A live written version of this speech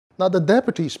Now, the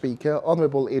Deputy Speaker,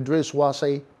 Honorable Idris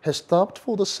Wase, has stopped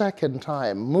for the second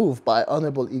time, moved by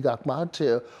Honorable Igbakpa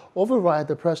to override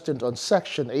the President on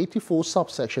Section 84,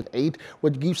 Subsection 8,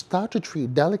 which gives statutory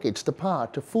delegates the power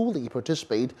to fully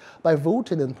participate by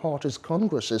voting in parties'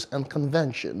 congresses and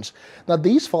conventions. Now,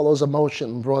 this follows a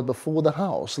motion brought before the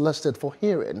House, listed for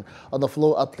hearing on the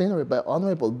floor at plenary by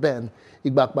Honorable Hon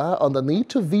Igbakpa on the need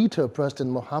to veto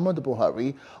President Muhammadu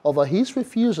Buhari over his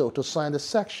refusal to sign the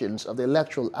sections of the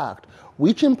Electoral Act,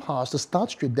 which empowers the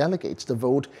statutory delegates to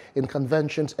vote in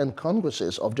conventions and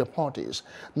congresses of their parties.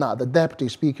 Now, the Deputy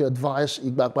Speaker advised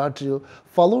Igbakpa to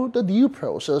follow the due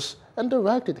process and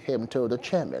directed him to the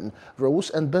Chairman,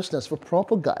 Rules and Business for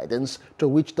proper guidance, to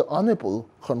which the Honorable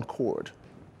concurred.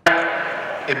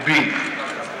 A bill.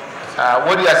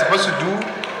 What you are supposed to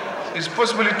do is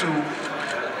possibly to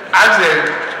ask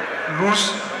the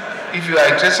rules, if you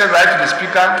are interested, write to the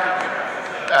Speaker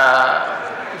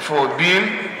for a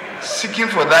bill, seeking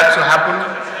for that to happen,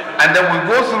 and then we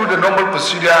go through the normal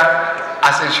procedure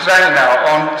as enshrined in our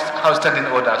own House Standing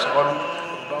Orders.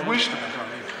 I wish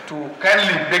to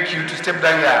kindly beg you to step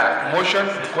down your motion,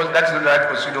 because that is not the right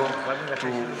procedure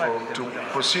to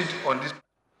proceed on this.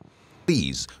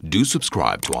 Please do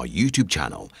subscribe to our YouTube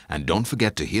channel and don't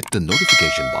forget to hit the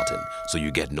notification button so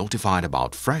you get notified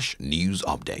about fresh news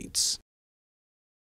updates.